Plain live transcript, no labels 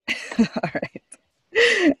All right.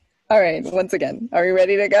 All right. Once again, are we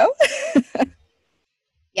ready to go?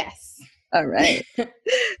 Yes. All right.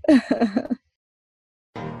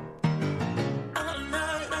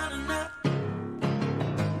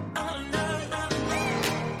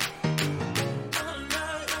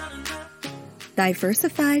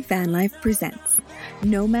 Diversify Van Life presents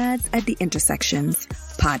Nomads at the Intersections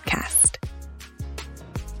podcast.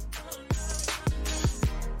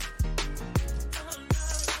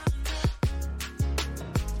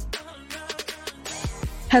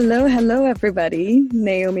 Hello, everybody.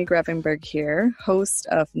 Naomi Grevenberg here, host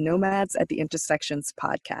of Nomads at the Intersections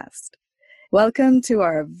podcast. Welcome to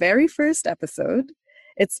our very first episode.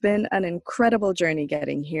 It's been an incredible journey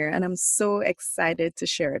getting here, and I'm so excited to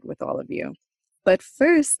share it with all of you. But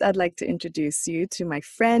first, I'd like to introduce you to my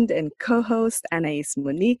friend and co-host, Anais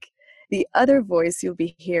Monique, the other voice you'll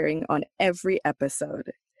be hearing on every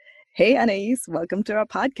episode. Hey, Anais, welcome to our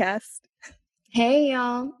podcast. Hey,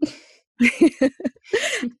 y'all.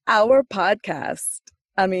 Our podcast.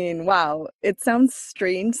 I mean, wow, it sounds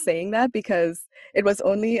strange saying that because it was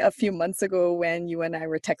only a few months ago when you and I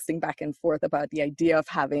were texting back and forth about the idea of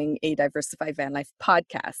having a Diversify Van Life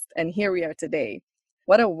podcast. And here we are today.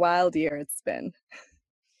 What a wild year it's been.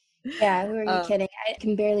 Yeah, who are you kidding? I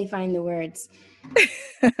can barely find the words.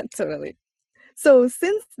 Totally. So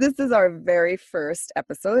since this is our very first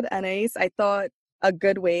episode, Anais, I thought a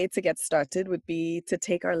good way to get started would be to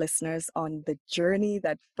take our listeners on the journey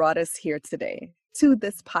that brought us here today to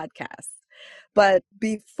this podcast. But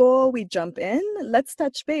before we jump in, let's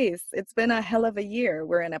touch base. It's been a hell of a year.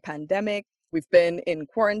 We're in a pandemic. We've been in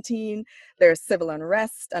quarantine. There's civil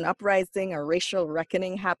unrest, an uprising, a racial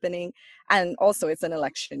reckoning happening, and also it's an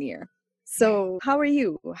election year. So how are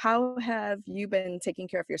you? How have you been taking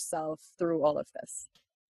care of yourself through all of this?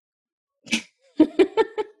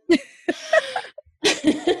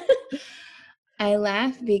 I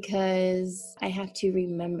laugh because I have to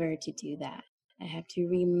remember to do that. I have to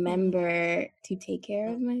remember to take care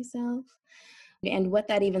of myself and what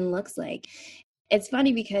that even looks like. It's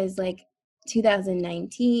funny because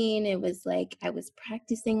 2019, it was like I was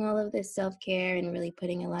practicing all of this self-care and really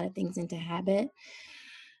putting a lot of things into habit.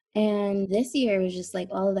 And this year was just like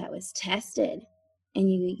all of that was tested.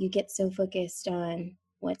 And you get so focused on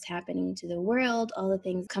what's happening to the world, all the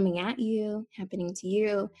things coming at you, happening to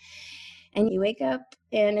you. And you wake up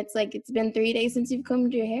and it's like it's been 3 days since you've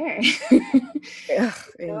combed your hair.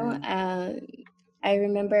 I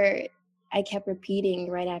remember I kept repeating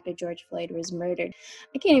right after George Floyd was murdered,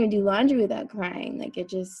 I can't even do laundry without crying.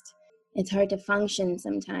 It's hard to function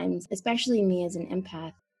sometimes, especially me as an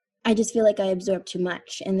empath. I just feel like I absorb too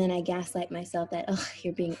much, and then I gaslight myself that,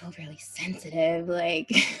 you're being overly sensitive.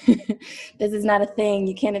 This is not a thing.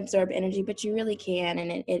 You can't absorb energy, but you really can,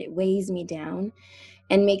 and it weighs me down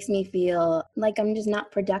and makes me feel like I'm just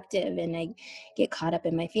not productive, and I get caught up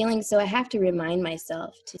in my feelings. So I have to remind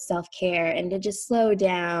myself to self-care and to just slow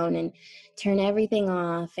down and turn everything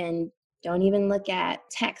off and don't even look at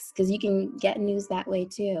text because you can get news that way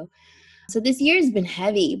too. So this year has been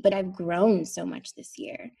heavy, but I've grown so much this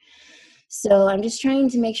year. So I'm just trying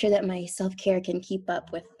to make sure that my self-care can keep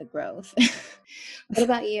up with the growth. What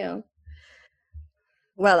about you?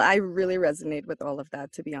 Well, I really resonate with all of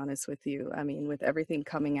that, to be honest with you. I mean, with everything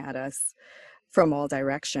coming at us from all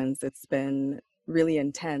directions, it's been really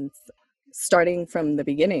intense. Starting from the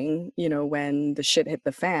beginning, when the shit hit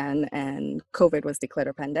the fan and COVID was declared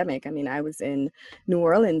a pandemic. I mean, I was in New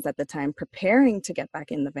Orleans at the time preparing to get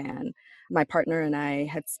back in the van. My partner and I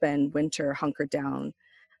had spent winter hunkered down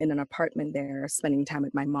in an apartment there, spending time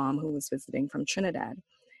with my mom who was visiting from Trinidad.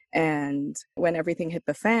 And when everything hit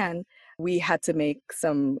the fan, we had to make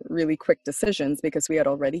some really quick decisions because we had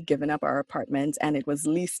already given up our apartment and it was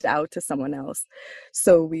leased out to someone else.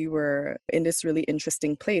 So we were in this really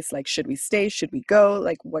interesting place. Like, should we stay? Should we go?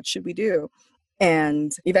 Like, what should we do?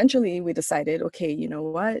 And eventually we decided, okay, you know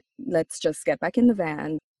what? Let's just get back in the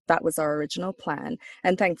van. That was our original plan.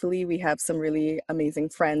 And thankfully, we have some really amazing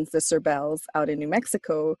friends, the Cerbels out in New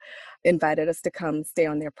Mexico, invited us to come stay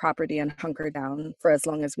on their property and hunker down for as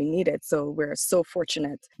long as we needed. So we're so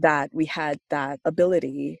fortunate that we had that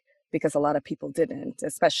ability because a lot of people didn't,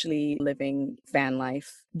 especially living van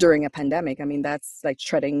life during a pandemic. I mean, that's like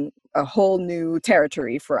treading a whole new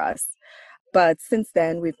territory for us. But since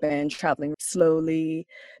then, we've been traveling slowly,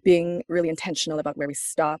 being really intentional about where we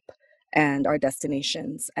stop and our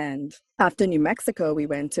destinations. And after New Mexico, we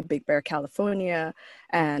went to Big Bear, California,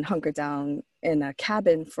 and hunkered down in a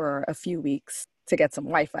cabin for a few weeks to get some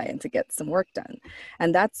Wi-Fi and to get some work done.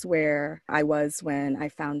 And that's where I was when I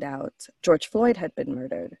found out George Floyd had been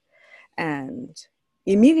murdered. And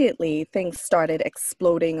immediately things started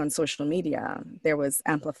exploding on social media. There was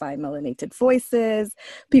amplified melanated voices,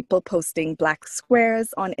 people posting black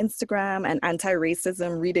squares on Instagram, and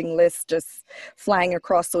anti-racism reading lists just flying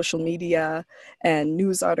across social media and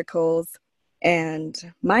news articles.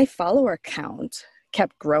 And my follower count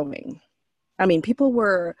kept growing. I mean, people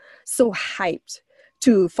were so hyped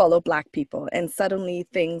to follow Black people, and suddenly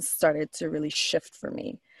things started to really shift for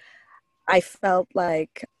me. I felt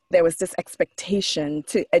like there was this expectation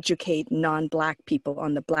to educate non-Black people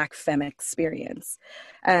on the Black femme experience.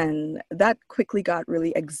 And that quickly got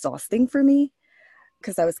really exhausting for me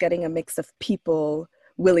because I was getting a mix of people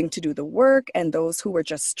willing to do the work and those who were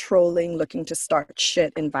just trolling, looking to start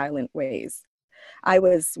shit in violent ways. I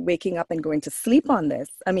was waking up and going to sleep on this.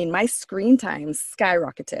 I mean, my screen time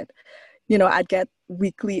skyrocketed. I'd get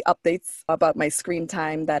weekly updates about my screen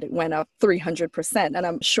time that it went up 300%. And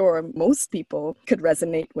I'm sure most people could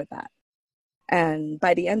resonate with that. And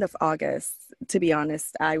by the end of August, to be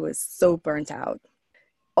honest, I was so burnt out.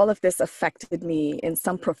 All of this affected me in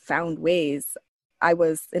some profound ways. I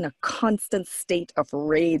was in a constant state of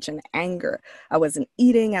rage and anger. I wasn't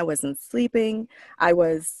eating, I wasn't sleeping, I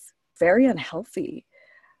was very unhealthy.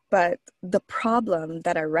 But the problem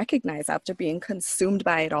that I recognized after being consumed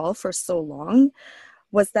by it all for so long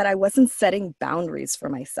was that I wasn't setting boundaries for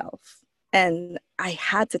myself. And I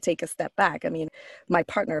had to take a step back. I mean, my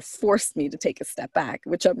partner forced me to take a step back,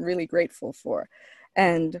 which I'm really grateful for.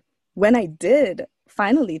 And when I did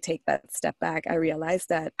finally take that step back, I realized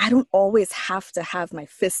that I don't always have to have my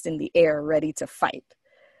fist in the air ready to fight.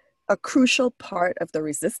 A crucial part of the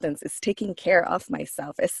resistance is taking care of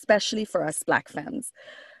myself, especially for us Black femmes.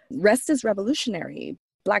 Rest is revolutionary.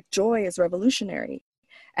 Black joy is revolutionary.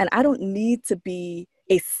 And I don't need to be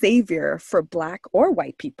a savior for Black or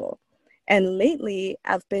white people. And lately,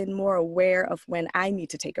 I've been more aware of when I need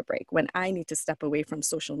to take a break, when I need to step away from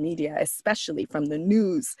social media, especially from the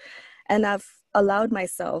news. And I've allowed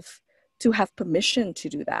myself to have permission to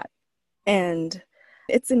do that. And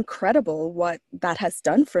it's incredible what that has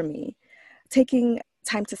done for me. Taking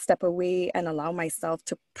time to step away and allow myself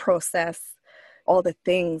to process all the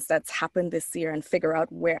things that's happened this year and figure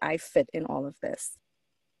out where I fit in all of this.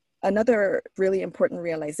 Another really important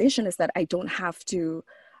realization is that I don't have to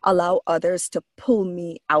allow others to pull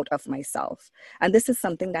me out of myself. And this is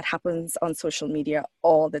something that happens on social media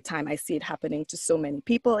all the time. I see it happening to so many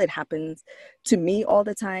people. It happens to me all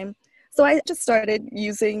the time. So I just started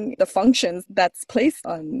using the functions that's placed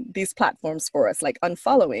on these platforms for us, like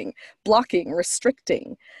unfollowing, blocking,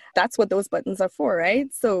 restricting. That's what those buttons are for,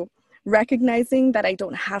 right? So recognizing that I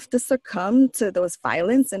don't have to succumb to those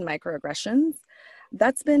violence and microaggressions,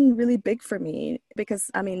 that's been really big for me because,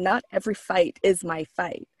 I mean, not every fight is my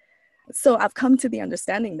fight. So I've come to the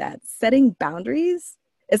understanding that setting boundaries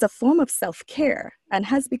is a form of self-care and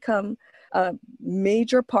has become a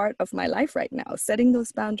major part of my life right now. Setting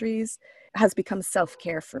those boundaries has become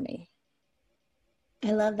self-care for me.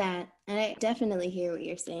 I love that. And I definitely hear what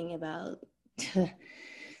you're saying about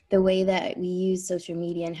the way that we use social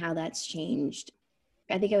media and how that's changed.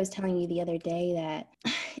 I think I was telling you the other day that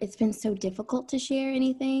it's been so difficult to share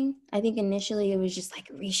anything. I think initially it was just like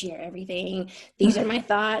reshare everything. These are my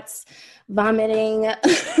thoughts, vomiting,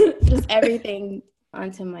 just everything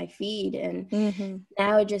onto my feed. And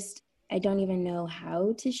now I don't even know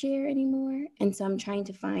how to share anymore. And so I'm trying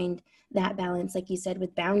to find that balance, like you said,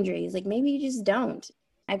 with boundaries. Like maybe you just don't.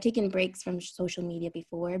 I've taken breaks from social media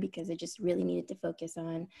before because I just really needed to focus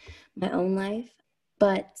on my own life,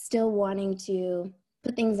 but still wanting to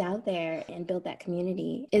put things out there and build that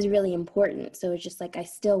community is really important. So it's just like I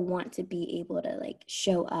still want to be able to like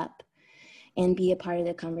show up and be a part of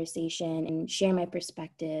the conversation and share my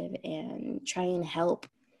perspective and try and help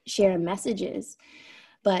share messages.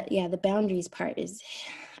 But yeah, the boundaries part is,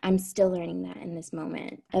 I'm still learning that in this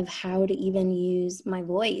moment of how to even use my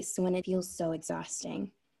voice when it feels so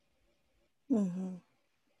exhausting. Mm-hmm.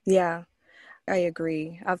 Yeah, I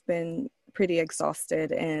agree. I've been pretty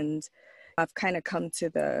exhausted and I've kind of come to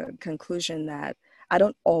the conclusion that I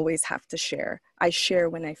don't always have to share. I share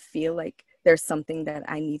when I feel like there's something that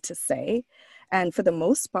I need to say. And for the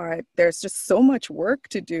most part, there's just so much work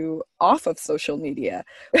to do off of social media,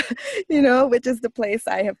 which is the place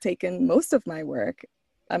I have taken most of my work.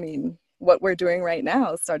 I mean, what we're doing right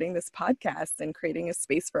now, starting this podcast and creating a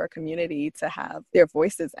space for our community to have their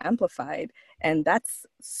voices amplified. And that's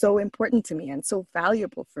so important to me and so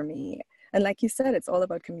valuable for me. And like you said, it's all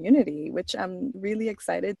about community, which I'm really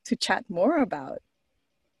excited to chat more about.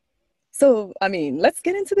 So, I mean, let's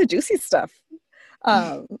get into the juicy stuff.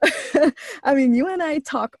 Um, I mean, you and I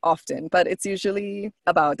talk often, but it's usually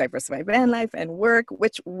about diversified van life and work,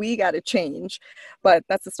 which we got to change. But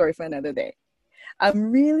that's a story for another day.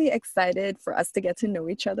 I'm really excited for us to get to know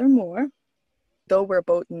each other more. Though we're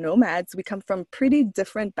both nomads, we come from pretty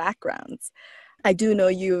different backgrounds. I do know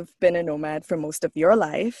you've been a nomad for most of your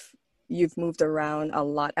life. You've moved around a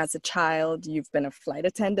lot as a child. You've been a flight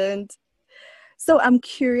attendant. So I'm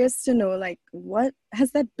curious to know, like, what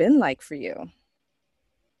has that been like for you?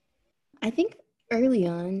 I think early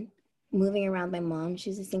on, moving around my mom, she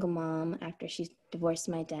was a single mom after she divorced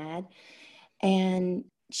my dad. And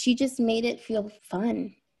she just made it feel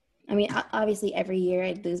fun. I mean, obviously, every year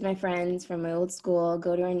I'd lose my friends from my old school,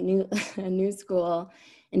 go to a new a new school,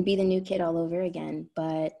 and be the new kid all over again.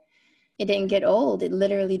 But it didn't get old. It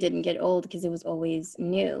literally didn't get old because it was always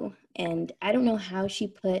new. And I don't know how she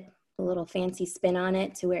put a little fancy spin on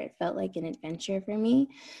it to where it felt like an adventure for me,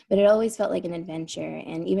 but it always felt like an adventure.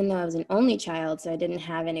 And even though I was an only child, so I didn't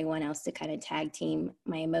have anyone else to kind of tag team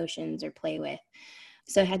my emotions or play with.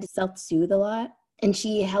 So I had to self-soothe a lot. And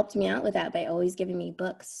she helped me out with that by always giving me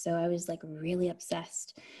books. So I was like really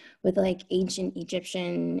obsessed with like ancient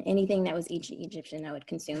Egyptian, anything that was ancient Egyptian, I would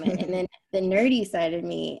consume it. And then the nerdy side of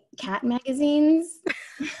me, cat magazines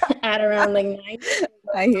at around like 9.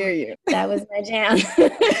 I hear you. That was my jam.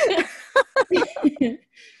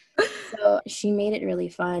 So she made it really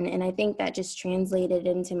fun. And I think that just translated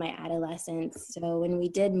into my adolescence. So when we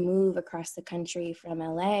did move across the country from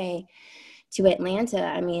LA to Atlanta,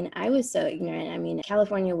 I mean, I was so ignorant. I mean,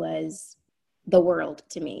 California was the world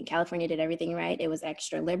to me. California did everything right. It was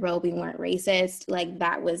extra liberal. We weren't racist. Like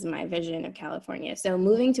that was my vision of California. So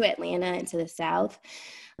moving to Atlanta and to the South,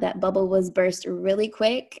 that bubble was burst really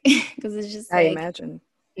quick because it's just I like, imagine.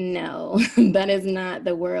 no, that is not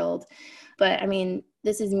the world. But I mean,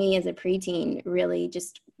 this is me as a preteen really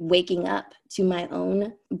just waking up to my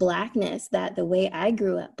own Blackness, that the way I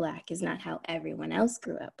grew up Black is not how everyone else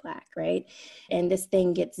grew up Black, right? And this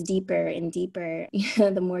thing gets deeper and deeper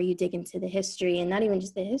the more you dig into the history, and not even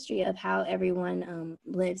just the history of how everyone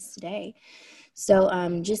lives today.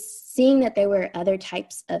 So just seeing that there were other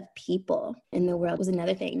types of people in the world was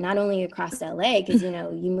another thing, not only across LA, because, you know,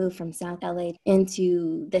 you move from South LA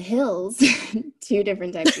into the hills, two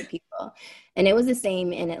different types of people. And it was the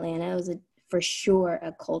same in Atlanta. It was for sure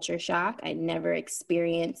a culture shock. I'd never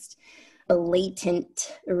experienced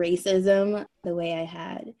blatant racism the way I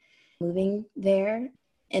had moving there.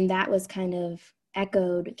 And that was kind of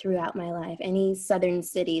echoed throughout my life. Any southern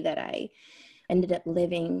city that I ended up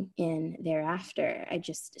living in thereafter, I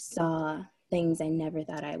just saw things I never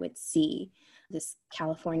thought I would see. This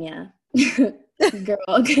California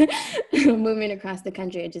girl moving across the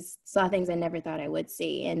country, I just saw things I never thought I would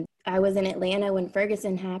see. And I was in Atlanta when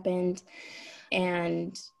Ferguson happened,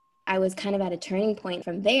 and I was kind of at a turning point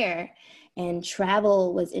from there. And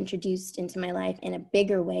travel was introduced into my life in a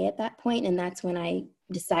bigger way at that point. And that's when I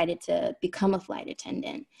decided to become a flight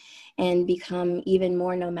attendant and become even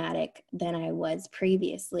more nomadic than I was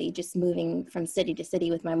previously, just moving from city to city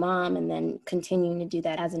with my mom and then continuing to do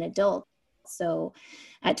that as an adult. So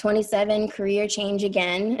at 27, career change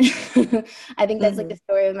again. I think that's like the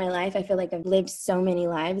story of my life. I feel like I've lived so many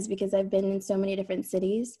lives because I've been in so many different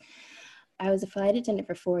cities. I was a flight attendant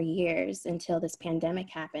for 4 years until this pandemic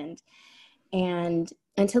happened. And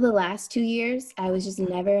until the last 2 years, I was just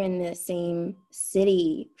never in the same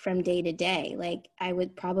city from day to day. Like I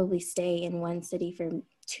would probably stay in one city for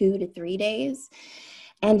 2 to 3 days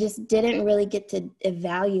and just didn't really get to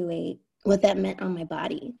evaluate what that meant on my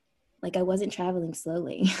body. Like I wasn't traveling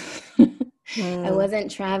slowly. I wasn't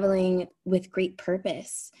traveling with great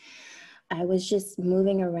purpose. I was just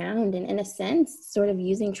moving around and in a sense, sort of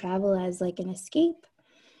using travel as like an escape.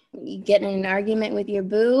 You get in an argument with your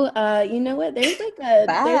boo, you know what? There's like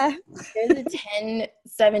there's a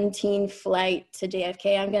 10:17 flight to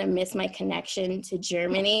JFK. I'm gonna miss my connection to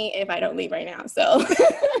Germany if I don't leave right now. So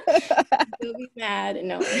you'll be mad.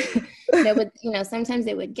 No, no, but you know, sometimes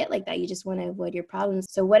it would get like that. You just want to avoid your problems.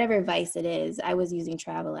 So whatever vice it is, I was using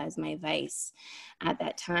travel as my vice at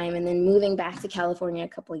that time. And then moving back to California a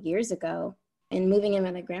couple of years ago and moving in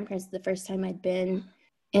with my grandparents, the first time I'd been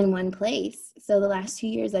in one place. So the last 2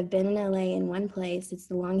 years I've been in LA in one place. It's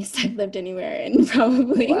the longest I've lived anywhere in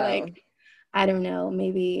probably like, I don't know,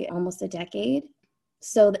 maybe almost a decade.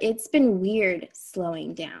 So it's been weird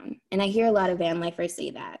slowing down. And I hear a lot of van lifers say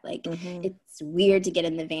that, like, it's weird to get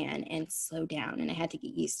in the van and slow down. And I had to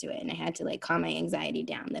get used to it. And I had to like calm my anxiety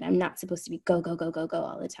down that I'm not supposed to be go, go, go, go, go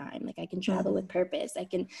all the time. Like I can travel with purpose. I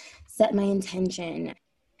can set my intention.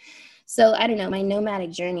 So I don't know, my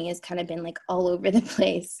nomadic journey has kind of been like all over the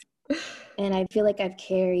place. And I feel like I've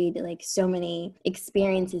carried like so many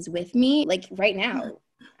experiences with me. Like right now,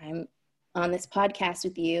 I'm on this podcast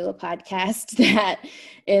with you, a podcast that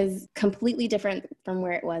is completely different from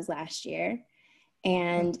where it was last year.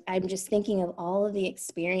 And I'm just thinking of all of the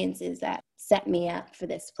experiences that set me up for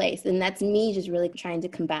this place. And that's me just really trying to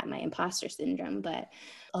combat my imposter syndrome. But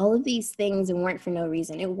all of these things weren't for no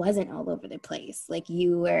reason. It wasn't all over the place. Like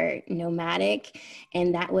you were nomadic,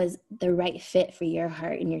 and that was the right fit for your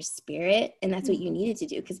heart and your spirit. And that's what you needed to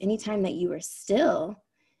do. Because anytime that you were still,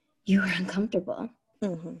 you were uncomfortable.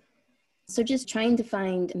 Mm-hmm. So just trying to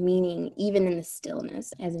find meaning even in the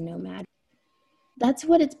stillness as a nomad. That's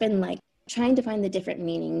what it's been like, trying to find the different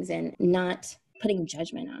meanings and not putting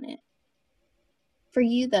judgment on it. For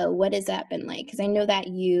you though, what has that been like? Because I know that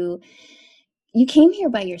you came here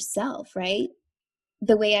by yourself, right?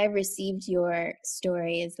 The way I received your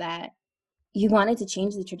story is that you wanted to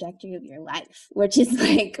change the trajectory of your life, which is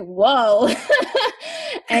like, whoa.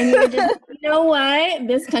 And you're just, you know what?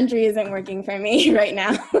 This country isn't working for me right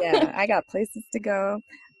now. Yeah, I got places to go.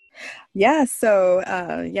 Yeah, so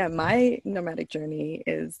yeah, my nomadic journey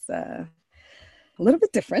is a little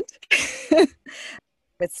bit different.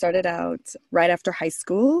 It started out right after high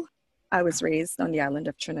school. I was raised on the island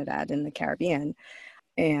of Trinidad in the Caribbean,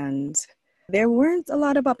 and there weren't a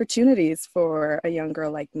lot of opportunities for a young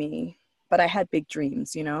girl like me, but I had big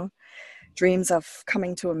dreams, you know, dreams of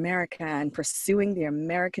coming to America and pursuing the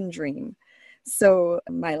American dream. So,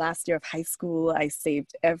 my last year of high school, I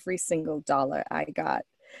saved every single dollar I got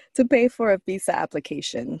to pay for a visa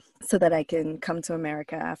application so that I can come to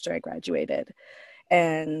America after I graduated.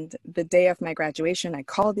 And the day of my graduation, I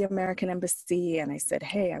called the American embassy and I said,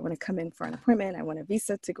 hey, I want to come in for an appointment. I want a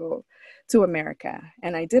visa to go to America.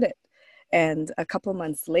 And I did it. And a couple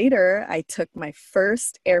months later, I took my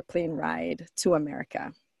first airplane ride to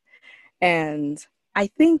America. And I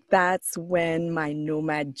think that's when my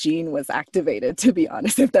nomad gene was activated, to be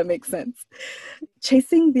honest, if that makes sense.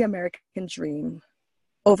 Chasing the American dream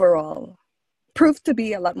overall proved to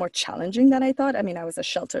be a lot more challenging than I thought. I mean, I was a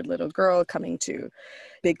sheltered little girl coming to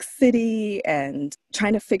big city and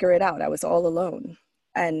trying to figure it out. I was all alone.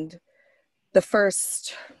 And the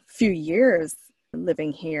first few years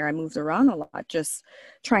living here, I moved around a lot, just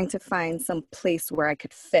trying to find some place where I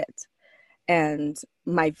could fit. And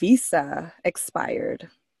my visa expired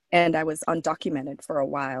and I was undocumented for a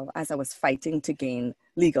while as I was fighting to gain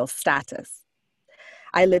legal status.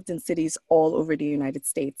 I lived in cities all over the United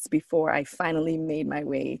States before I finally made my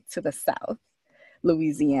way to the South,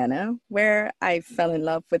 Louisiana, where I fell in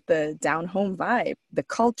love with the down home vibe, the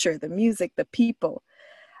culture, the music, the people.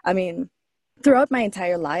 I mean, throughout my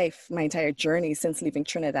entire life, my entire journey since leaving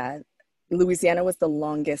Trinidad, Louisiana was the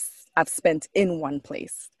longest I've spent in one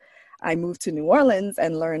place. I moved to New Orleans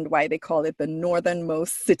and learned why they call it the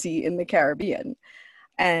northernmost city in the Caribbean.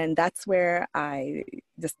 And that's where I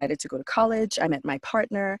decided to go to college. I met my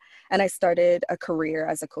partner and I started a career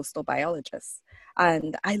as a coastal biologist.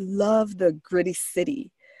 And I love the gritty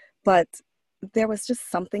city, but there was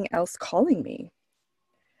just something else calling me.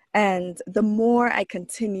 And the more I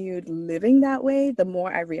continued living that way, the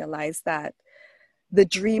more I realized that the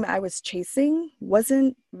dream I was chasing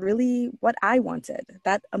wasn't really what I wanted,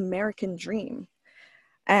 that American dream.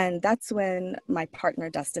 And that's when my partner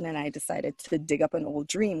Dustin and I decided to dig up an old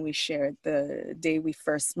dream we shared the day we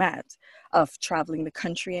first met of traveling the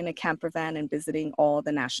country in a camper van and visiting all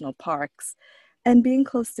the national parks and being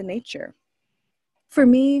close to nature. For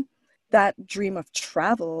me, that dream of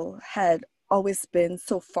travel had always been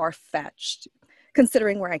so far-fetched,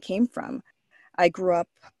 considering where I came from. I grew up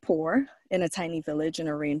poor in a tiny village in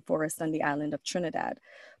a rainforest on the island of Trinidad.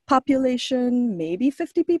 Population, maybe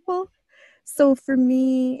 50 people. So for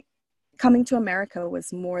me, coming to America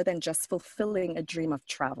was more than just fulfilling a dream of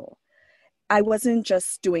travel. I wasn't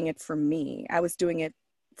just doing it for me, I was doing it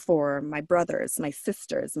for my brothers, my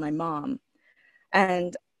sisters, my mom.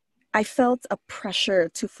 And I felt a pressure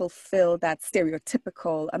to fulfill that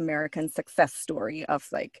stereotypical American success story of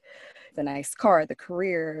like the nice car, the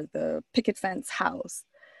career, the picket fence house.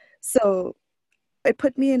 So it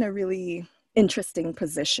put me in a really interesting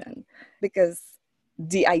position because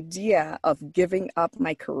the idea of giving up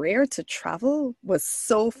my career to travel was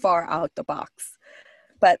so far out the box.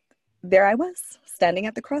 But there I was, standing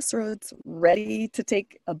at the crossroads, ready to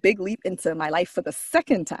take a big leap into my life for the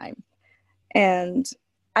second time. And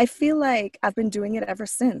I feel like I've been doing it ever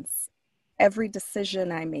since. Every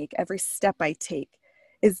decision I make, every step I take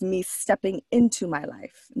is me stepping into my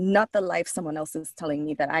life, not the life someone else is telling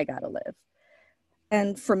me that I gotta live.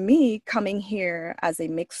 And for me, coming here as a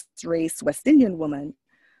mixed race West Indian woman,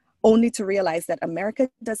 only to realize that America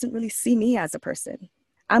doesn't really see me as a person.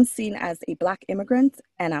 I'm seen as a Black immigrant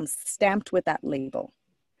and I'm stamped with that label.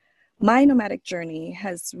 My nomadic journey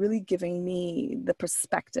has really given me the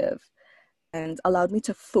perspective and allowed me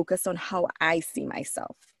to focus on how I see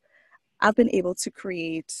myself. I've been able to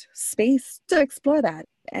create space to explore that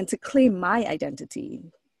and to claim my identity,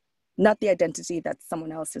 not the identity that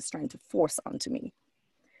someone else is trying to force onto me.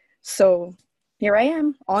 So here I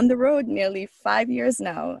am on the road nearly 5 years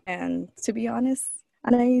now. And to be honest,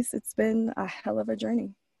 Anais, it's been a hell of a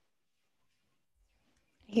journey.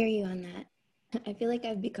 I hear you on that. I feel like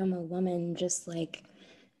I've become a woman just like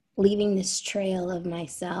leaving this trail of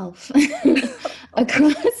myself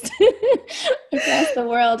across across the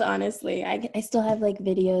world. Honestly, I still have like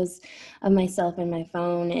videos of myself in my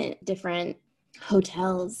phone at different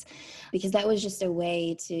hotels, because that was just a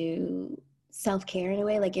way to self-care in a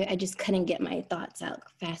way. Like I just couldn't get my thoughts out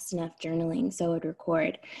fast enough journaling, so I would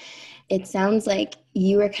record. It sounds like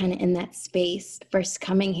you were kind of in that space first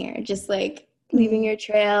coming here, just like leaving your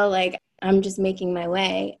trail, like I'm just making my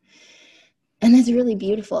way. And that's really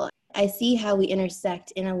beautiful. I see how we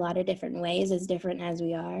intersect in a lot of different ways, as different as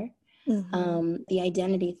we are. The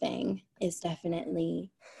identity thing is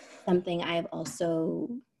definitely something I've also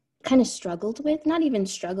kind of struggled with. Not even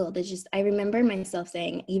struggled. It's just, I remember myself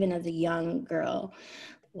saying, even as a young girl,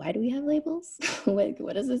 why do we have labels?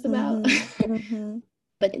 What is this about?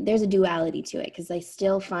 But there's a duality to it, because I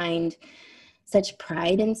still find such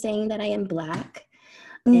pride in saying that I am Black.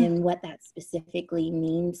 And what that specifically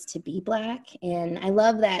means to be Black. And I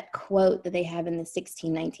love that quote that they have in the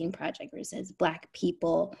 1619 Project, where it says, Black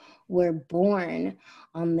people were born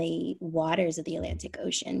on the waters of the Atlantic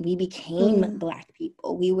Ocean. We became Black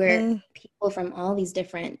people. We were people from all these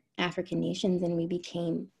different African nations, and we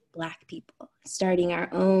became Black people, starting our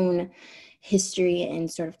own history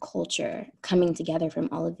and sort of culture, coming together from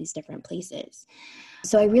all of these different places.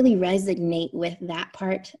 So I really resonate with that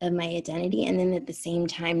part of my identity. And then at the same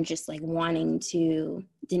time, just like wanting to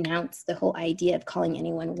denounce the whole idea of calling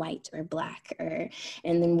anyone white or Black,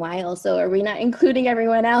 and then why also are we not including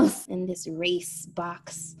everyone else in this race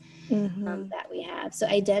box that we have? So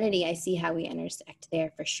identity, I see how we intersect there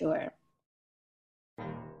for sure.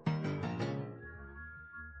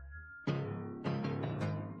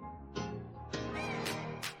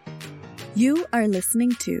 You are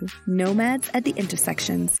listening to Nomads at the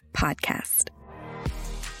Intersections podcast.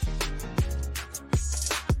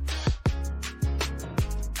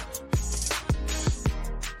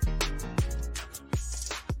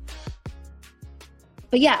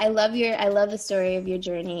 But yeah, I love the story of your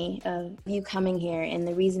journey, of you coming here and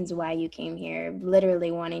the reasons why you came here,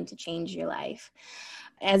 literally wanting to change your life.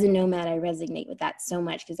 As a nomad, I resonate with that so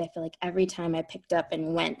much, because I feel like every time I picked up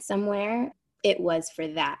and went somewhere, it was for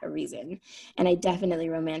that reason. And I definitely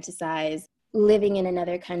romanticize living in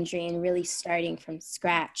another country and really starting from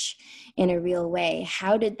scratch in a real way.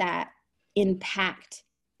 How did that impact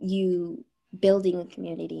you building a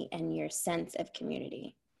community and your sense of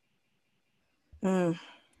community?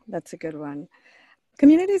 That's a good one.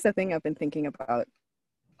 Community is a thing I've been thinking about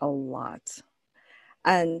a lot.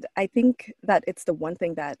 And I think that it's the one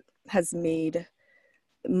thing that has made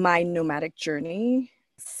my nomadic journey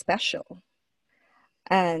special.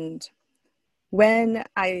 And when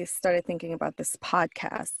I started thinking about this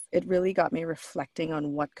podcast, it really got me reflecting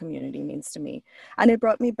on what community means to me. And it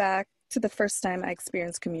brought me back to the first time I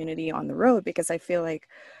experienced community on the road, because I feel like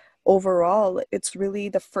overall, it's really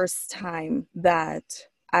the first time that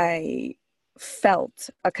I felt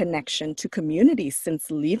a connection to community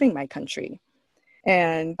since leaving my country.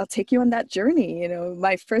 And I'll take you on that journey. You know,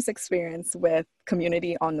 my first experience with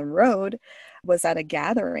community on the road was at a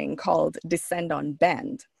gathering called Descend on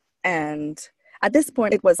Bend. And at this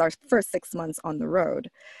point, it was our first 6 months on the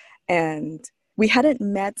road. And we hadn't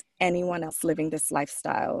met anyone else living this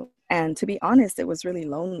lifestyle. And to be honest, it was really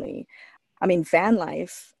lonely. I mean, van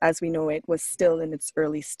life, as we know it, was still in its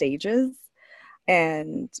early stages.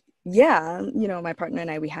 And yeah, you know, my partner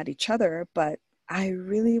and I, we had each other, but I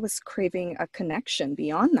really was craving a connection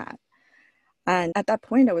beyond that. And at that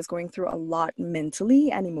point, I was going through a lot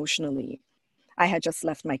mentally and emotionally. I had just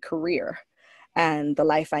left my career and the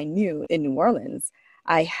life I knew in New Orleans.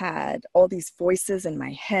 I had all these voices in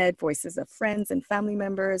my head, voices of friends and family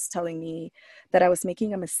members telling me that I was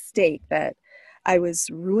making a mistake, that I was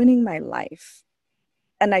ruining my life.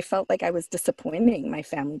 And I felt like I was disappointing my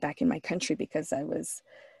family back in my country, because I was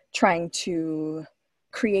trying to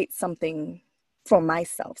create something for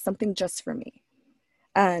myself, something just for me.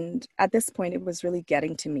 And at this point, it was really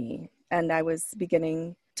getting to me. And I was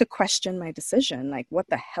beginning to question my decision, like, what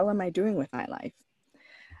the hell am I doing with my life?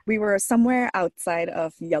 We were somewhere outside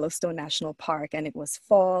of Yellowstone National Park, and it was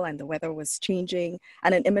fall and the weather was changing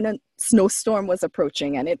and an imminent snowstorm was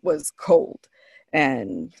approaching, and it was cold.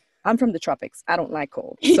 And I'm from the tropics. I don't like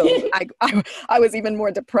cold. So I was even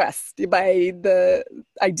more depressed by the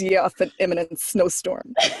idea of an imminent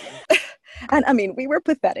snowstorm. And I mean, we were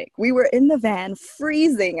pathetic. We were in the van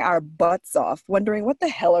freezing our butts off, wondering what the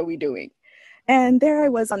hell are we doing? And there I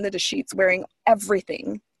was under the sheets wearing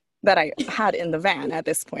everything that I had in the van at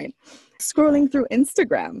this point, scrolling through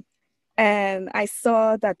Instagram. And I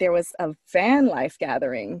saw that there was a van life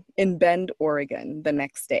gathering in Bend, Oregon the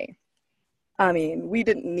next day. I mean, we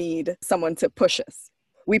didn't need someone to push us.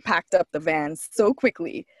 We packed up the van so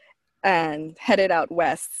quickly and headed out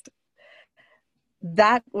west.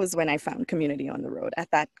 That was when I found Community on the Road,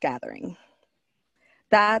 at that gathering.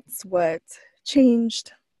 That's what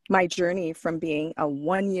changed my journey from being a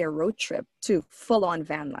one-year road trip to full-on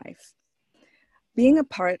van life. Being a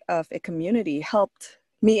part of a community helped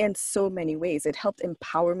me in so many ways. It helped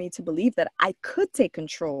empower me to believe that I could take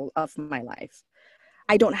control of my life.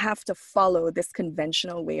 I don't have to follow this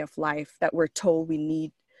conventional way of life that we're told we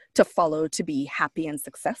need to follow to be happy and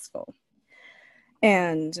successful.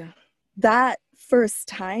 And that first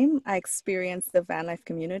time I experienced the van life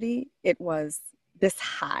community, it was this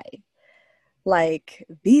high. Like,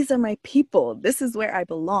 these are my people. This is where I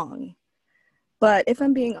belong. But if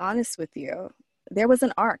I'm being honest with you, there was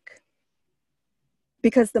an arc.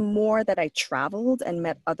 Because the more that I traveled and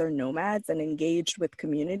met other nomads and engaged with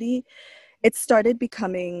community, it started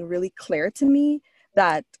becoming really clear to me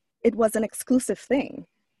that it was an exclusive thing.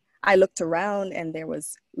 I looked around and there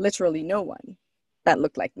was literally no one that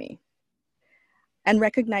looked like me. And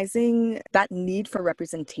recognizing that need for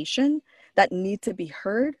representation, that need to be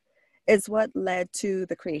heard, is what led to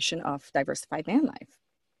the creation of Diversified Van Life.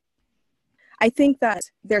 I think that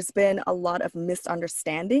there's been a lot of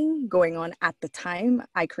misunderstanding going on at the time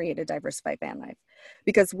I created Diversified Van Life.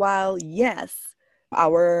 Because while, yes,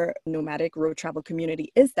 our nomadic road travel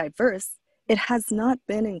community is diverse, it has not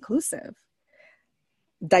been inclusive.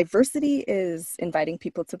 Diversity is inviting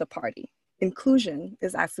people to the party. Inclusion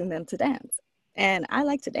is asking them to dance. And I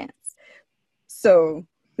like to dance. So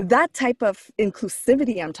that type of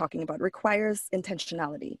inclusivity I'm talking about requires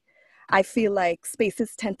intentionality. I feel like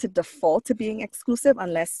spaces tend to default to being exclusive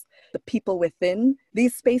unless the people within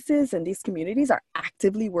these spaces and these communities are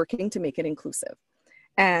actively working to make it inclusive.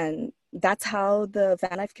 And that's how the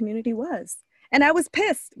van life community was. And I was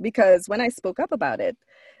pissed because when I spoke up about it,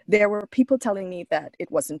 there were people telling me that it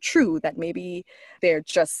wasn't true, that maybe there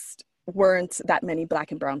just weren't that many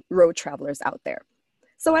Black and brown road travelers out there.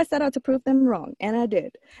 So I set out to prove them wrong, and I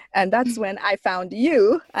did. And that's when I found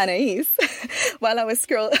you, Anais, while I was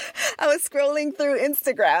scrolling through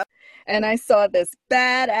Instagram, and I saw this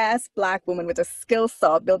badass Black woman with a skill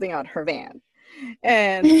saw building out her van.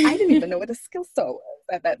 And I didn't even know what a skill saw was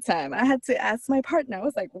at that time. I had to ask my partner. I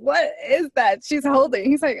was like, what is that she's holding?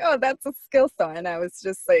 He's like, oh, that's a skill saw. And I was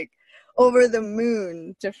just like over the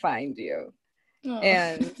moon to find you. Oh.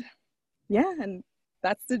 And yeah, and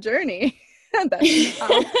that's the journey.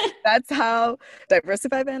 That's how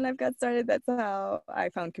Diversified Van Life got started. That's how I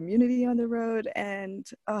found Community on the Road. And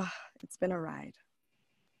it's been a ride.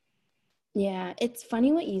 Yeah, it's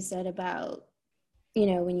funny what you said about,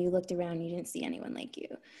 when you looked around, you didn't see anyone like you.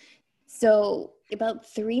 So about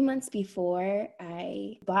 3 months before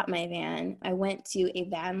I bought my van, I went to a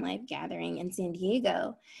van life gathering in San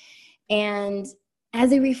Diego. And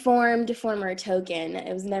as a reformed former token,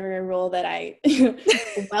 it was never a role that I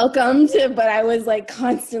welcomed, but I was like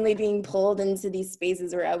constantly being pulled into these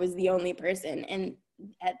spaces where I was the only person. And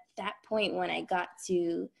at that point, when I got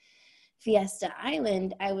to Fiesta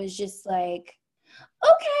Island, I was just like,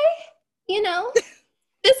 okay,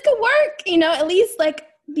 this could work, at least like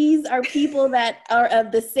these are people that are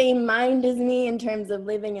of the same mind as me in terms of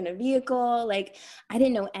living in a vehicle. Like, I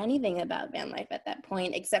didn't know anything about van life at that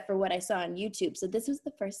point, except for what I saw on YouTube. So this was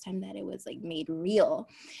the first time that it was like made real.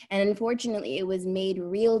 And unfortunately, it was made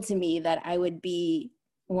real to me that I would be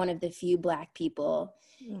one of the few Black people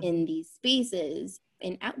in these spaces,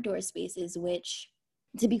 in outdoor spaces, which,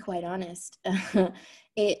 to be quite honest,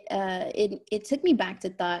 it took me back to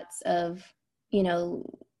thoughts of,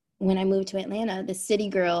 when I moved to Atlanta, the city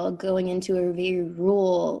girl going into a very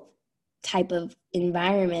rural type of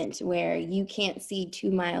environment where you can't see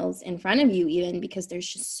 2 miles in front of you even because there's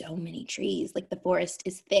just so many trees, like the forest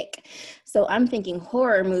is thick. So I'm thinking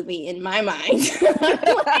horror movie in my mind.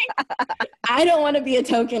 Like, I don't want to be a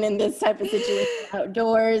token in this type of situation.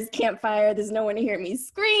 Outdoors, campfire, there's no one to hear me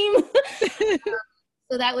scream.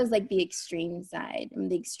 So that was like the extreme side,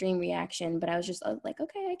 the extreme reaction. But I was like,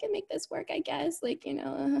 okay, I can make this work, I guess. Like,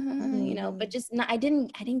 but just not, I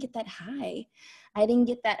didn't get that high. I didn't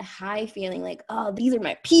get that high feeling like, oh, these are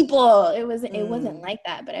my people. It wasn't like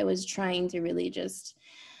that, but I was trying to really just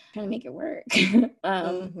trying to make it work.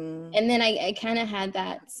 And then I kind of had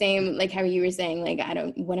that same, like how you were saying, like,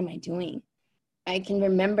 what am I doing? I can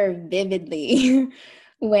remember vividly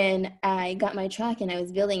when I got my truck and I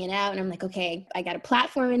was building it out and I'm like, okay, I got a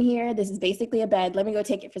platform in here. This is basically a bed. Let me go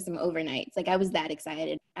take it for some overnights. Like I was that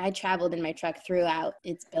excited. I traveled in my truck throughout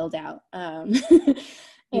its build out. And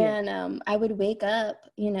I would wake up,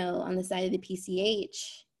 on the side of the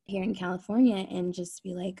PCH here in California and just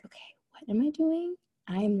be like, okay, what am I doing?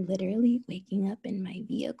 I'm literally waking up in my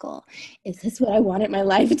vehicle. Is this what I wanted my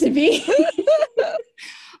life to be?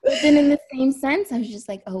 But then in the same sense, I was just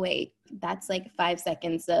like, oh, wait, that's like 5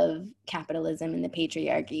 seconds of capitalism and the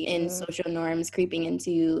patriarchy and social norms creeping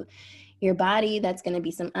into your body. That's going to be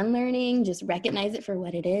some unlearning. Just recognize it for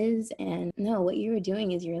what it is. And no, what you were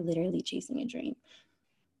doing is you're literally chasing a dream.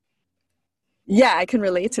 Yeah, I can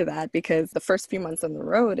relate to that because the first few months on the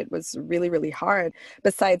road, it was really, really hard.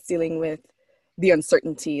 Besides dealing with the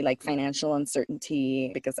uncertainty, like financial uncertainty,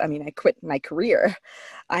 because I mean, I quit my career.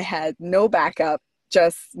 I had no backup,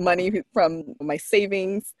 just money from my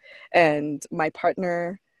savings and my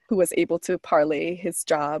partner who was able to parlay his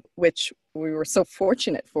job, which we were so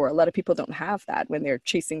fortunate for. A lot of people don't have that when they're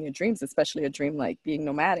chasing their dreams, especially a dream like being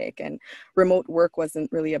nomadic. And remote work wasn't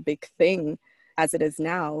really a big thing as it is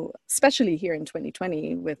now, especially here in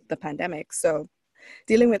 2020 with the pandemic. So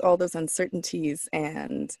dealing with all those uncertainties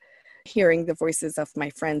and hearing the voices of my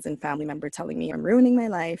friends and family member telling me I'm ruining my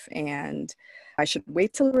life and I should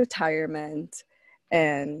wait till retirement,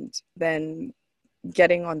 and then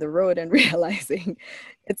getting on the road and realizing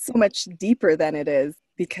it's so much deeper than it is,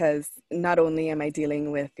 because not only am I dealing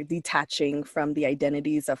with detaching from the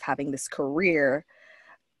identities of having this career,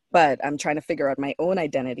 but I'm trying to figure out my own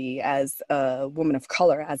identity as a woman of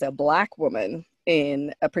color, as a Black woman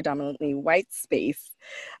in a predominantly white space,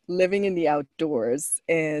 living in the outdoors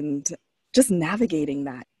and just navigating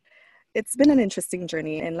that. It's been an interesting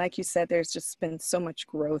journey. And like you said, there's just been so much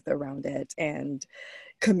growth around it. And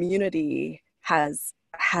community has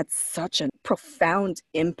had such a profound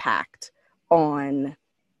impact on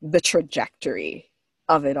the trajectory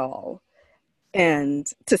of it all. And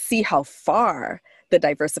to see how far the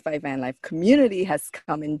Diversified Van Life community has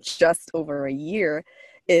come in just over a year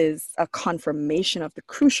is a confirmation of the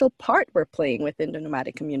crucial part we're playing within the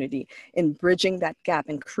nomadic community in bridging that gap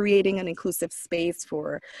and creating an inclusive space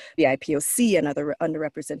for the IPOC and other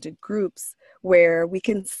underrepresented groups where we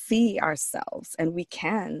can see ourselves and we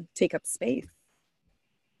can take up space.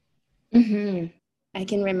 I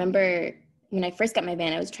can remember when I first got my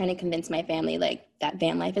van, I was trying to convince my family like that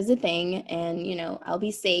van life is a thing and, I'll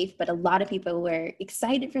be safe. But a lot of people were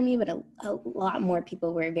excited for me, but a lot more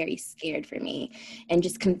people were very scared for me and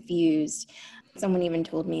just confused. Someone even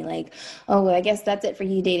told me like, oh, well, I guess that's it for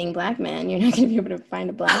you dating Black men. You're not going to be able to find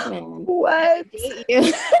a Black man. What?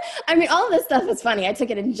 I mean, all of this stuff was funny. I took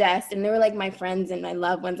it in jest, and they were like my friends and my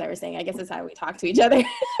loved ones that were saying, I guess that's how we talk to each other.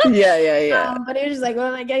 Yeah. But it was just like,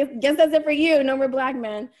 well, I guess that's it for you. No more Black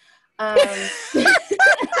men.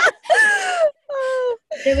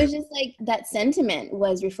 It was just like that sentiment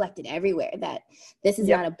was reflected everywhere that this is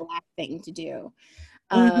not a Black thing to do.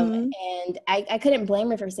 And I couldn't blame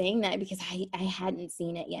her for saying that because I hadn't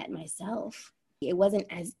seen it yet myself. It wasn't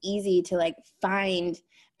as easy to like find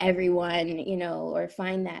everyone, or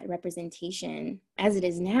find that representation as it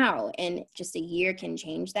is now. And just a year can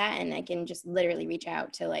change that. And I can just literally reach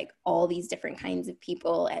out to like all these different kinds of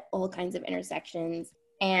people at all kinds of intersections.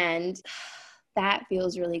 And that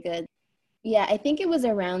feels really good. Yeah, I think it was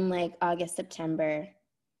around like August, September,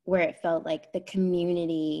 where it felt like the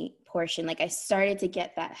community portion, like I started to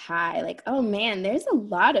get that high, like, oh man, there's a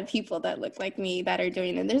lot of people that look like me that are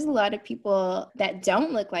doing it. There's a lot of people that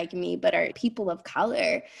don't look like me, but are people of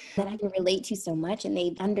color that I can relate to so much. And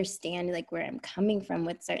they understand like where I'm coming from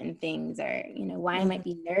with certain things or, why I might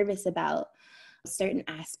be nervous about certain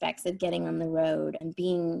aspects of getting on the road and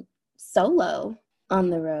being solo on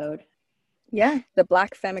the road. Yeah, the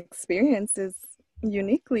Black femme experience is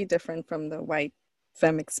uniquely different from the white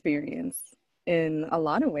femme experience in a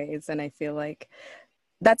lot of ways. And I feel like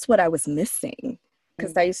that's what I was missing,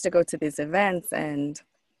 because I used to go to these events and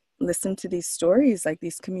listen to these stories, like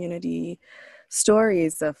these community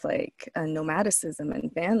stories of like nomadicism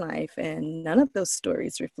and van life. And none of those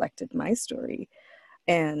stories reflected my story.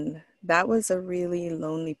 And that was a really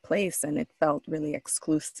lonely place and it felt really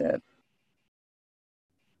exclusive.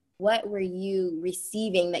 What were you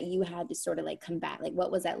receiving that you had to sort of like combat? Like,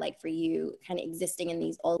 what was that like for you, kind of existing in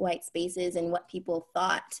these all white spaces, and what people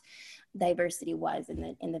thought diversity was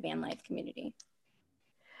in the van life community?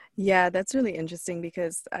 Yeah, that's really interesting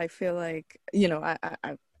because I feel like,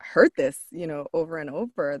 I've heard this, over and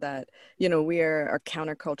over that, we are a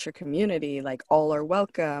counterculture community, like all are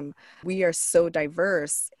welcome. We are so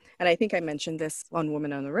diverse. And I think I mentioned this on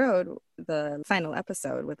Woman on the Road, the final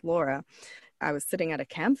episode with Laura. I was sitting at a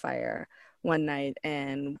campfire one night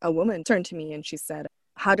and a woman turned to me and she said,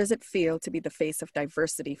 "How does it feel to be the face of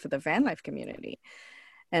diversity for the van life community?"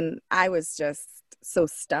 And I was just so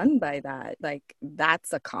stunned by that. Like,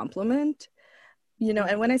 that's a compliment,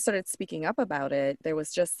 And when I started speaking up about it, there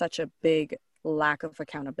was just such a big lack of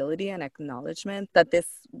accountability and acknowledgement that this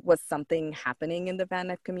was something happening in the van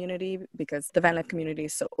life community, because the van life community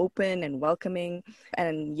is so open and welcoming.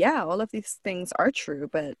 And yeah, all of these things are true,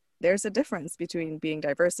 but there's a difference between being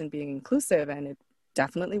diverse and being inclusive. And it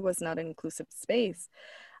definitely was not an inclusive space.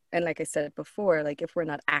 And like I said before, like if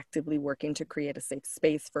we're not actively working to create a safe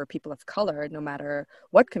space for people of color, no matter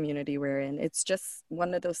what community we're in, it's just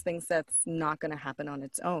one of those things that's not going to happen on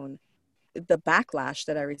its own. The backlash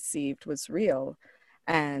that I received was real.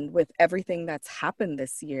 And with everything that's happened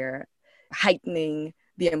this year, heightening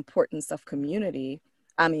the importance of community,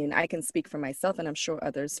 I mean, I can speak for myself and I'm sure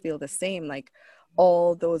others feel the same. Like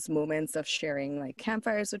all those moments of sharing like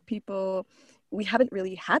campfires with people, we haven't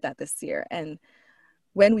really had that this year. And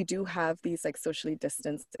when we do have these like socially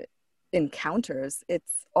distanced encounters,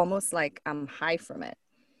 it's almost like I'm high from it.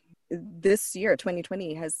 This year,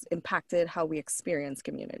 2020, has impacted how we experience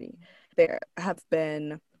community. There have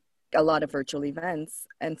been a lot of virtual events,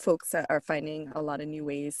 and folks are finding a lot of new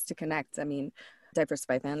ways to connect. I mean,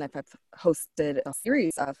 Diversify Van Life have hosted a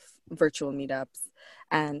series of virtual meetups,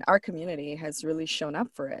 and our community has really shown up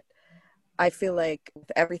for it. I feel like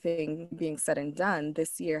with everything being said and done,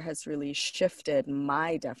 this year has really shifted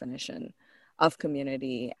my definition of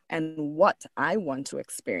community and what I want to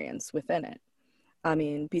experience within it. I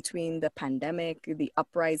mean, between the pandemic, the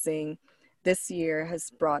uprising, this year has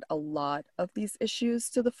brought a lot of these issues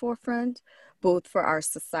to the forefront, both for our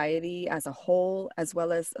society as a whole, as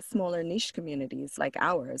well as smaller niche communities like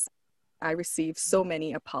ours. I received so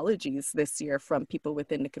many apologies this year from people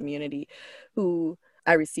within the community who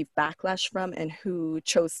I received backlash from and who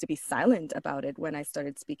chose to be silent about it when I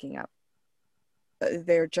started speaking up.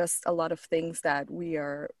 There are just a lot of things that we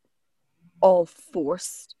are all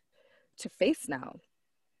forced to face now.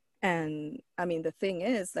 And I mean, the thing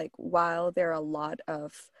is, like, while there are a lot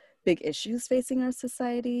of big issues facing our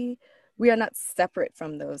society, we are not separate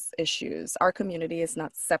from those issues. Our community is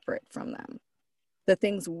not separate from them. The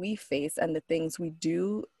things we face and the things we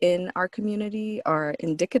do in our community are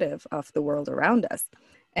indicative of the world around us.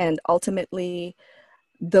 And ultimately,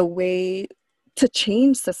 the way to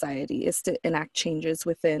change society is to enact changes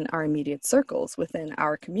within our immediate circles, within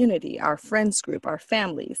our community, our friends group, our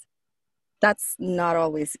families. That's not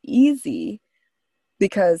always easy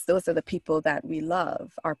because those are the people that we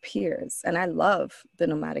love, our peers. And I love the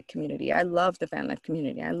nomadic community. I love the van life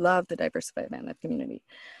community. I love the diversified van life community.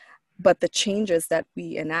 But the changes that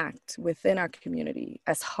we enact within our community,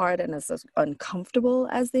 as hard and as uncomfortable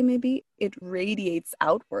as they may be, it radiates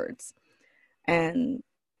outwards. And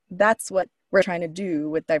that's what we're trying to do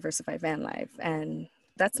with Diversify Van Life. And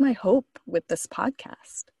that's my hope with this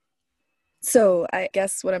podcast. So I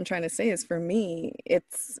guess what I'm trying to say is, for me,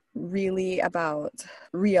 it's really about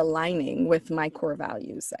realigning with my core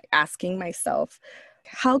values, like asking myself,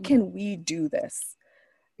 how can we do this?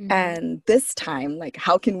 And this time, like,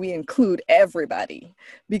 how can we include everybody?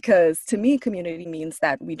 Because to me, community means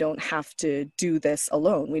that we don't have to do this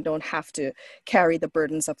alone. We don't have to carry the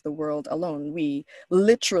burdens of the world alone. We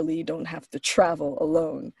literally don't have to travel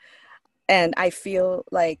alone. And I feel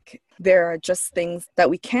like there are just things that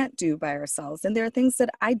we can't do by ourselves. And there are things that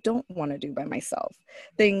I don't want to do by myself,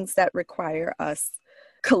 things that require us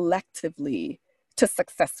collectively to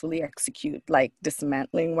successfully execute, like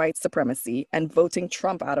dismantling white supremacy and voting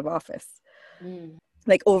Trump out of office.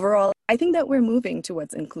 Like overall, I think that we're moving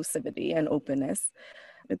towards inclusivity and openness.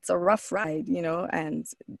 It's a rough ride, and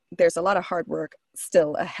there's a lot of hard work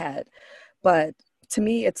still ahead. But to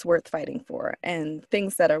me, it's worth fighting for. And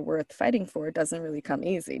things that are worth fighting for doesn't really come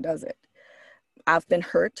easy, does it? I've been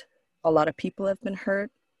hurt. A lot of people have been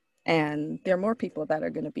hurt. And there are more people that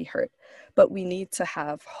are going to be hurt. But we need to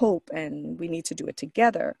have hope and we need to do it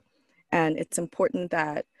together. And it's important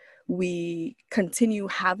that we continue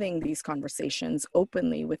having these conversations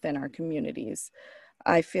openly within our communities.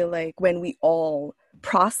 I feel like when we all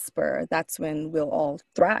prosper, that's when we'll all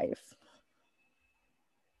thrive.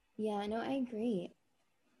 Yeah, no, I agree.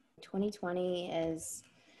 2020 is,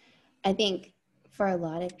 I think for a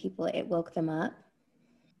lot of people, it woke them up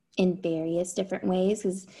in various different ways.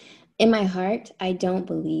 Because in my heart, I don't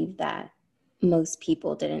believe that most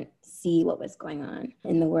people didn't see what was going on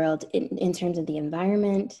in the world in terms of the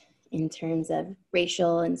environment, in terms of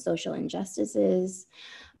racial and social injustices,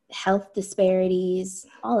 health disparities,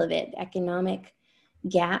 all of it, economic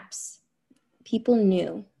gaps. People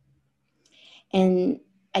knew. And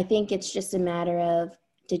I think it's just a matter of,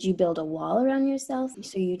 did you build a wall around yourself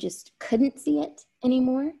so you just couldn't see it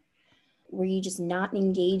anymore? Were you just not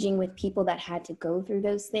engaging with people that had to go through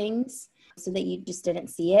those things so that you just didn't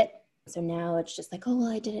see it? So now it's just like, oh,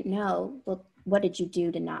 well, I didn't know. Well, what did you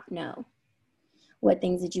do to not know? What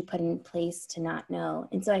things did you put in place to not know?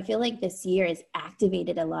 And so I feel like this year has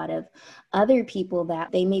activated a lot of other people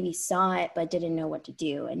that they maybe saw it but didn't know what to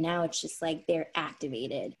do. And now it's just like they're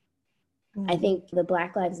activated. I think the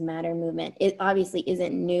Black Lives Matter movement, it obviously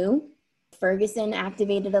isn't new. Ferguson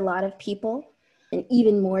activated a lot of people, and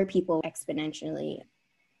even more people exponentially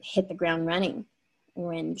hit the ground running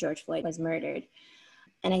when George Floyd was murdered.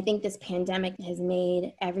 And I think this pandemic has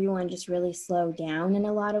made everyone just really slow down in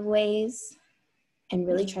a lot of ways and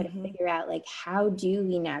really try to figure out, like, how do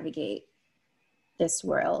we navigate this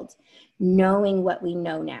world knowing what we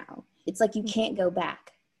know now? It's like you can't go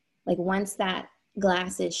back. Like, once that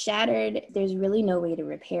glass is shattered, there's really no way to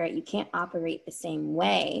repair it. You can't operate the same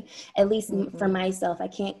way. At least for myself, I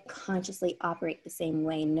can't consciously operate the same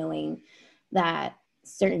way, knowing that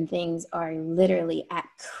certain things are literally at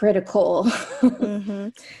critical.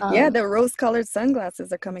 Yeah, the rose-colored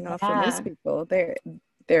sunglasses are coming off for most people.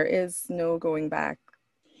 There is no going back.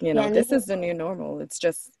 You know, this is the new normal. It's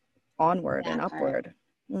just onward and upward.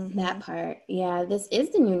 That part. Yeah, this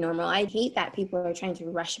is the new normal. I hate that people are trying to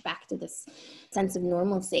rush back to this sense of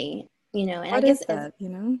normalcy, you know. And what I guess is that, you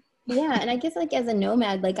know? Yeah, and I guess, like, as a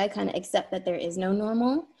nomad, like, I kind of accept that there is no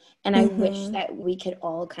normal. And I wish that we could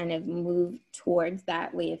all kind of move towards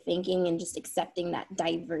that way of thinking and just accepting that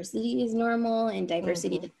diversity is normal, and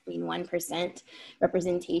diversity doesn't mean 1%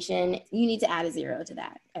 representation. You need to add a 0 to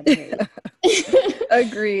that at the very least.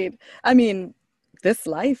 Agreed. I mean, this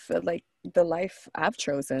life, like the life I've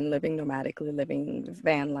chosen, living nomadically, living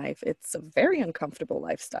van life, it's a very uncomfortable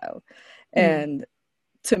lifestyle. And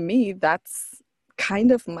to me, that's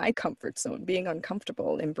kind of my comfort zone, being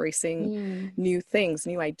uncomfortable, embracing new things,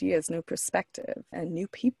 new ideas, new perspective, and new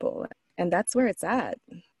people. And that's where it's at.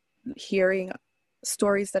 Hearing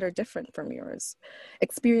stories that are different from yours,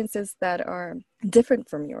 experiences that are different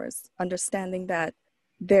from yours, understanding that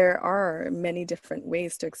there are many different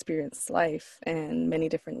ways to experience life and many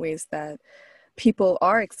different ways that people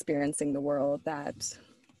are experiencing the world that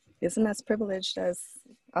isn't as privileged as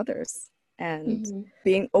others, and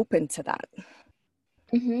being open to that.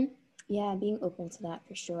 Yeah, being open to that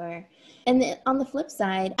for sure. And on the flip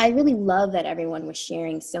side, I really love that everyone was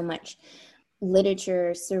sharing so much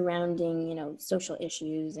literature surrounding, you know, social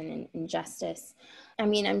issues and injustice. I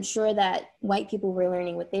mean, I'm sure that white people were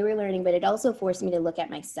learning what they were learning, but it also forced me to look at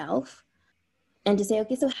myself and to say,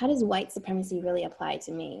 okay, so how does white supremacy really apply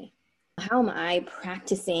to me? How am I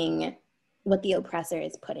practicing what the oppressor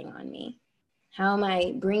is putting on me? How am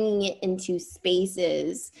I bringing it into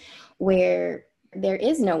spaces where there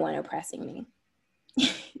is no one oppressing me?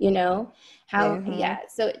 You know, how,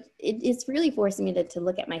 so it's really forcing me to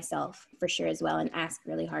look at myself for sure as well, and ask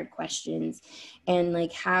really hard questions. And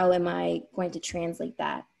like, how am I going to translate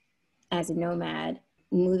that as a nomad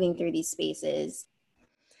moving through these spaces?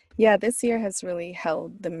 Yeah, this year has really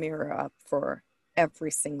held the mirror up for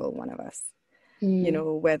every single one of us. You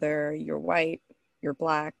know, whether you're white, you're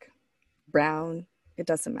Black, brown, it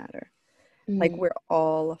doesn't matter. Like, we're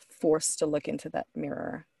all forced to look into that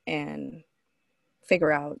mirror and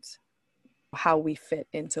figure out how we fit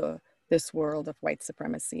into this world of white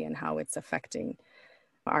supremacy and how it's affecting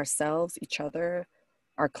ourselves, each other,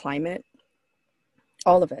 our climate,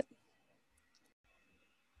 all of it.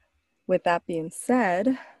 With that being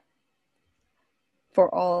said,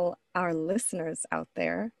 for all our listeners out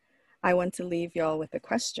there, I want to leave y'all with a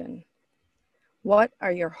question. What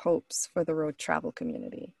are your hopes for the road travel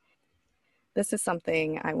community? This is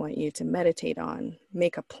something I want you to meditate on,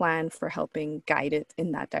 make a plan for helping guide it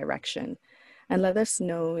in that direction, and let us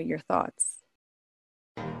know your thoughts.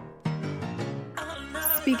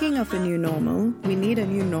 Speaking of a new normal, we need a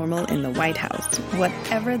new normal in the White House.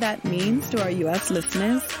 Whatever that means to our U.S.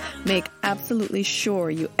 listeners, make absolutely sure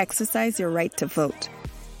you exercise your right to vote.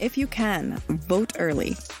 If you can, vote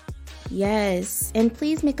early. Yes, and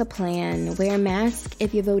please make a plan. Wear a mask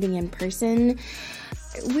if you're voting in person.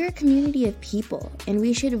 We're a community of people, and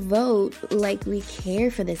we should vote like we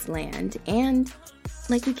care for this land and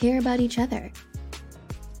like we care about each other.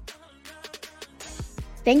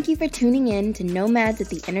 Thank you for tuning in to Nomads at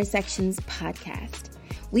the Intersections podcast.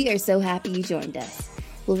 We are so happy you joined us.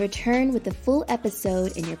 We'll return with the full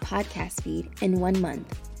episode in your podcast feed in 1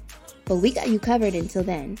 month. But we got you covered until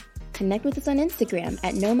then. Connect with us on Instagram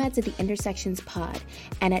at Nomads at the Intersections pod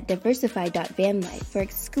and at diversify.vanlife for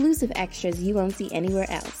exclusive extras you won't see anywhere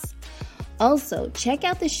else. Also, check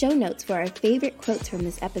out the show notes for our favorite quotes from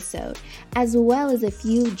this episode, as well as a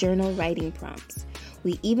few journal writing prompts.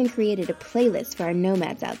 We even created a playlist for our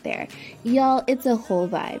nomads out there. Y'all, it's a whole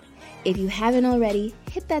vibe. If you haven't already,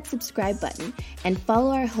 hit that subscribe button and follow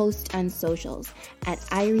our host on socials at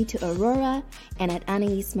Irie to Aurora and at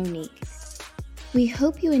Anais Monique. We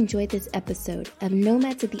hope you enjoyed this episode of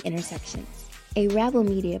Nomads at the Intersections, a Rabble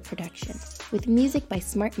Media production with music by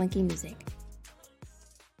Smart Monkey Music.